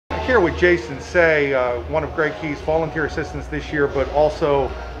hear what Jason say, one of Greg Heath's volunteer assistants this year, but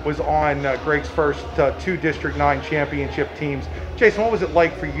also was on Greg's first 2 District 9 championship teams. Jason, what was it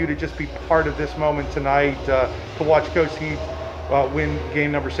like for you to just be part of this moment tonight, to watch Coach Heath win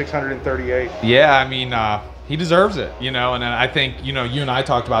game number 638? Yeah, I mean, he deserves it, and I think, you and I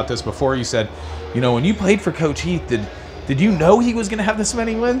talked about this before. You said, when you played for Coach Heath, did you know he was going to have this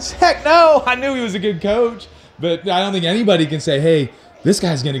many wins? Heck no, I knew he was a good coach, but I don't think anybody can say, hey, this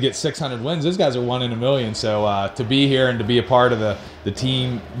guy's going to get 600 wins. Those guys are 1 in a million. So to be here and to be a part of the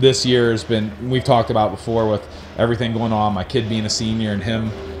team this year has been, we've talked about before with everything going on, my kid being a senior and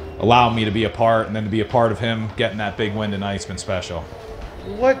him allowing me to be a part, and then to be a part of him getting that big win tonight's been special.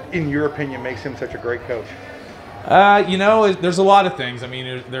 What, in your opinion, makes him such a great coach? There's a lot of things. I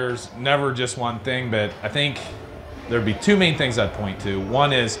mean, there's never just one thing, but I think there'd be 2 main things I'd point to.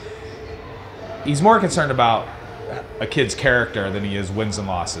 One is he's more concerned about a kid's character than he is wins and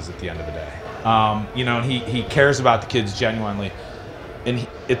losses at the end of the day. And he cares about the kids genuinely. And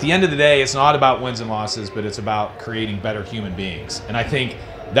at the end of the day, it's not about wins and losses, but it's about creating better human beings. And I think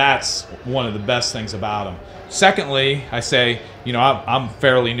that's one of the best things about him. Secondly, I say, I'm a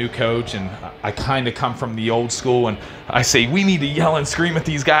fairly new coach, and I kind of come from the old school, and I say we need to yell and scream at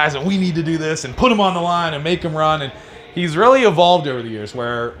these guys, and we need to do this, and put them on the line and make them run. And he's really evolved over the years,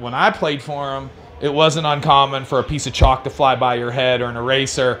 where when I played for him, it wasn't uncommon for a piece of chalk to fly by your head or an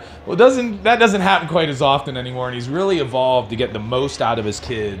eraser. Well, that doesn't happen quite as often anymore, and he's really evolved to get the most out of his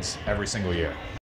kids every single year.